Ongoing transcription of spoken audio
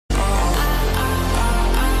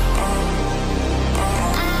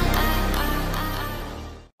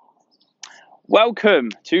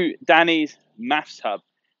Welcome to Danny's Maths Hub.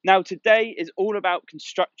 Now today is all about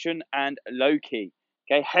construction and Loci,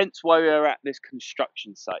 okay, hence why we're at this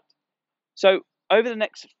construction site. So over the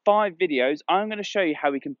next 5 videos, I'm going to show you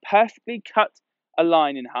how we can perfectly cut a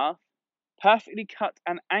line in half, perfectly cut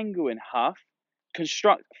an angle in half,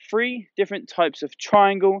 construct 3 different types of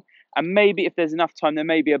triangle, and maybe if there's enough time, there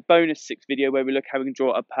may be a bonus 6th video where we look how we can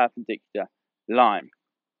draw a perpendicular line.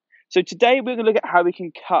 So today we're going to look at how we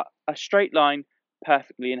can cut a straight line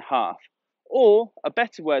perfectly in half, or a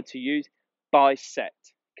better word to use,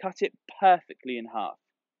 bisect. Cut it perfectly in half.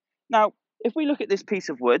 Now, if we look at this piece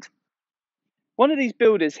of wood, one of these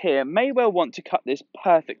builders here may well want to cut this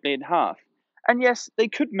perfectly in half. And yes, they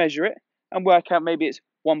could measure it and work out maybe it's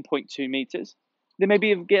 1.2 meters. They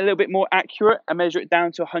maybe get a little bit more accurate and measure it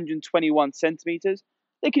down to 121 centimeters.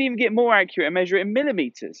 They can even get more accurate and measure it in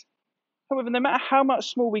millimeters. However, no matter how much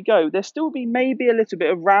small we go, there still be maybe a little bit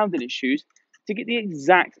of rounding issues to get the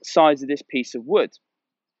exact size of this piece of wood.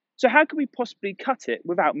 So how can we possibly cut it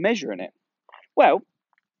without measuring it? Well,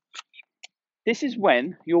 this is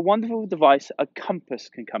when your wonderful device, a compass,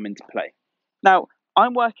 can come into play. Now,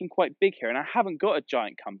 I'm working quite big here and I haven't got a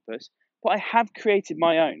giant compass, but I have created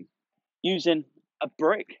my own using a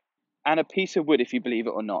brick and a piece of wood, if you believe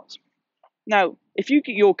it or not. Now, if you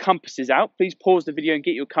get your compasses out, please pause the video and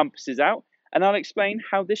get your compasses out, and I'll explain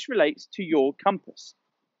how this relates to your compass.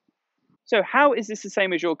 So how is this the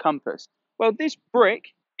same as your compass? Well, this brick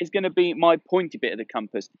is going to be my pointy bit of the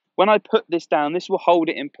compass. When I put this down, this will hold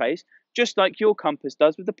it in place, just like your compass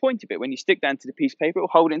does with the pointy bit. When you stick that into the piece of paper, it will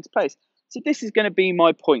hold it into place. So this is going to be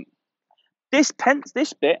my point. This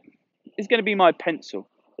bit is going to be my pencil.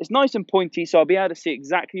 It's nice and pointy, so I'll be able to see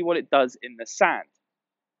exactly what it does in the sand.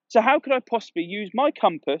 So how could I possibly use my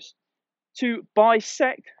compass to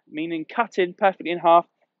bisect, meaning cut in perfectly in half,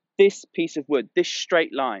 this piece of wood, this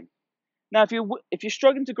straight line? Now, if you're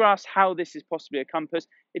struggling to grasp how this is possibly a compass,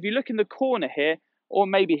 if you look in the corner here, or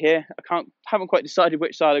maybe here, haven't quite decided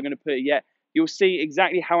which side I'm going to put it yet, you'll see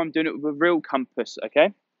exactly how I'm doing it with a real compass,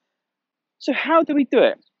 okay? So how do we do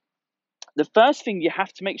it? The first thing you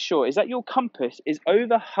have to make sure is that your compass is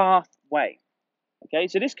over halfway. Okay,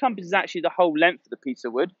 so this compass is actually the whole length of the piece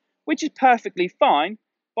of wood, which is perfectly fine,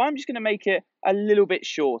 but I'm just going to make it a little bit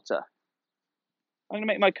shorter. I'm going to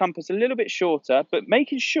make my compass a little bit shorter, but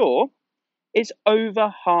making sure it's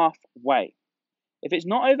over halfway. If it's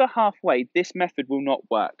not over halfway, this method will not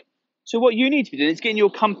work. So what you need to do is getting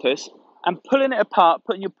your compass and pulling it apart,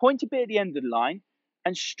 putting your pointy bit at the end of the line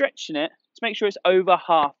and stretching it to make sure it's over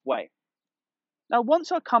halfway. Now,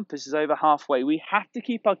 once our compass is over halfway, we have to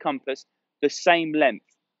keep our compass the same length.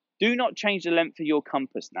 Do not change the length of your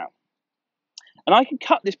compass now. And I can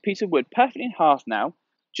cut this piece of wood perfectly in half now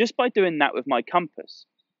just by doing that with my compass.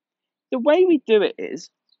 The way we do it is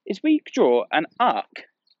we draw an arc.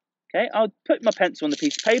 Okay, I'll put my pencil on the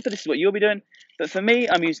piece of paper. This is what you'll be doing. But for me,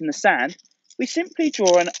 I'm using the sand. We simply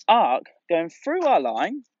draw an arc going through our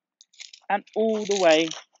line and all the way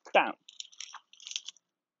down.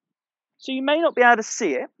 So you may not be able to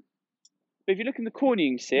see it, but if you look in the corner,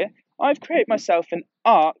 you can see it. I've created myself an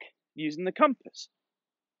arc using the compass.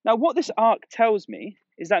 Now, what this arc tells me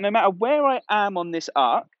is that no matter where I am on this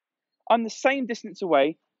arc, I'm the same distance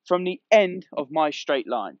away from the end of my straight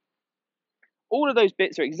line. All of those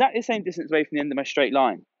bits are exactly the same distance away from the end of my straight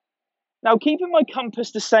line. Now, keeping my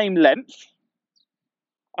compass the same length,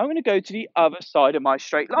 I'm going to go to the other side of my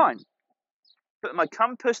straight line. Put my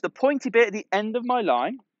compass, the pointy bit at the end of my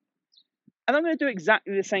line, and I'm going to do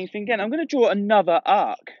exactly the same thing again. I'm going to draw another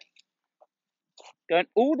arc going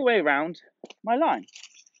all the way around my line.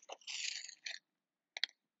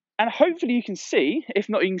 And hopefully you can see, if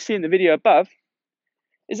not you can see in the video above,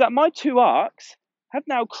 is that my 2 arcs have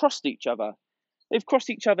now crossed each other. They've crossed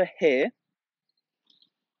each other here,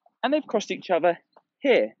 and they've crossed each other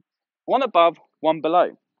here. One above, one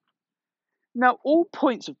below. Now all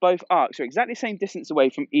points of both arcs are exactly the same distance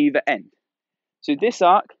away from either end. So this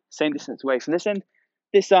arc, same distance away from this end.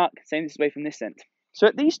 This arc, same distance away from this end. So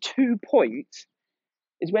at these 2 points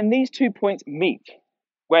is when these 2 points meet.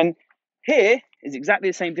 When here is exactly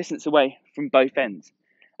the same distance away from both ends,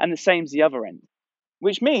 and the same as the other end,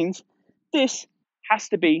 which means this has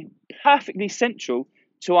to be perfectly central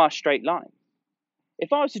to our straight line.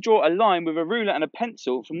 If I was to draw a line with a ruler and a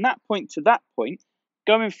pencil from that point to that point,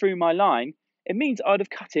 going through my line, it means I'd have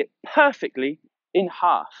cut it perfectly in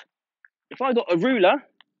half. If I got a ruler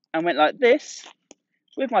and went like this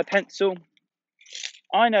with my pencil,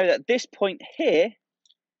 I know that this point here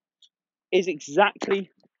is exactly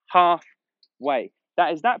halfway.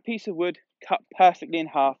 That is that piece of wood cut perfectly in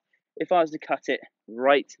half if I was to cut it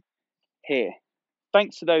right here.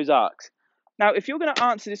 Thanks to those arcs. Now, if you're going to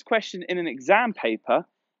answer this question in an exam paper,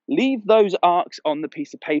 leave those arcs on the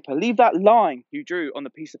piece of paper. Leave that line you drew on the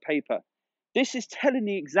piece of paper. This is telling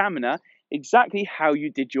the examiner exactly how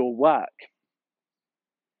you did your work.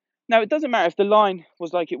 Now, it doesn't matter if the line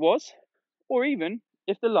was like it was, or even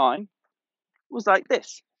if the line was like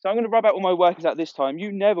this. So I'm going to rub out all my workings at this time.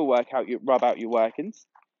 You never rub out your workings.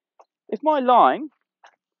 If my line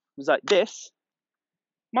was like this,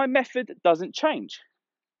 my method doesn't change.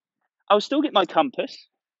 I'll still get my compass,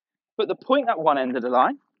 put the point at one end of the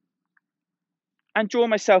line, and draw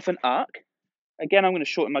myself an arc. Again, I'm going to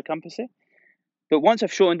shorten my compass here. But once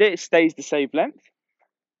I've shortened it, it stays the same length.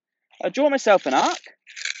 I draw myself an arc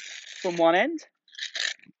from one end.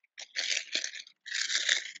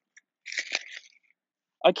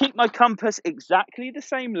 I keep my compass exactly the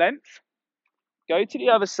same length. Go to the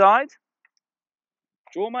other side.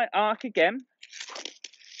 Draw my arc again.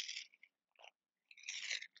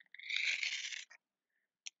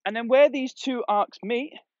 And then where these two arcs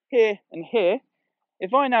meet, here and here,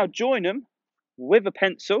 if I now join them with a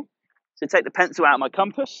pencil, so take the pencil out of my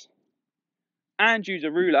compass and use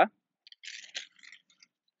a ruler,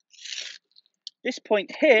 this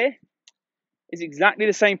point here is exactly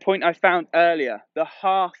the same point I found earlier, the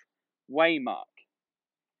halfway mark.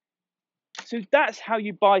 So that's how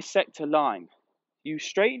you bisect a line. You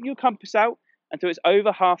straighten your compass out until it's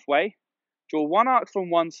over halfway, draw one arc from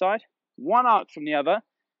one side, one arc from the other,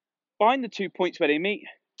 find the 2 points where they meet,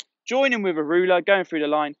 join them with a ruler going through the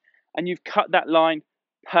line, and you've cut that line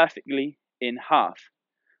perfectly in half.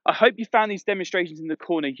 I hope you found these demonstrations in the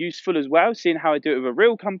corner useful as well, seeing how I do it with a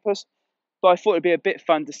real compass, but I thought it'd be a bit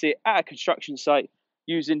fun to see it at a construction site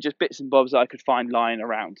using just bits and bobs that I could find lying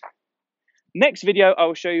around. Next video, I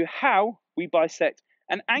will show you how we bisect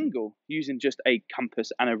an angle using just a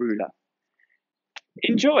compass and a ruler.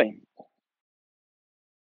 Enjoy!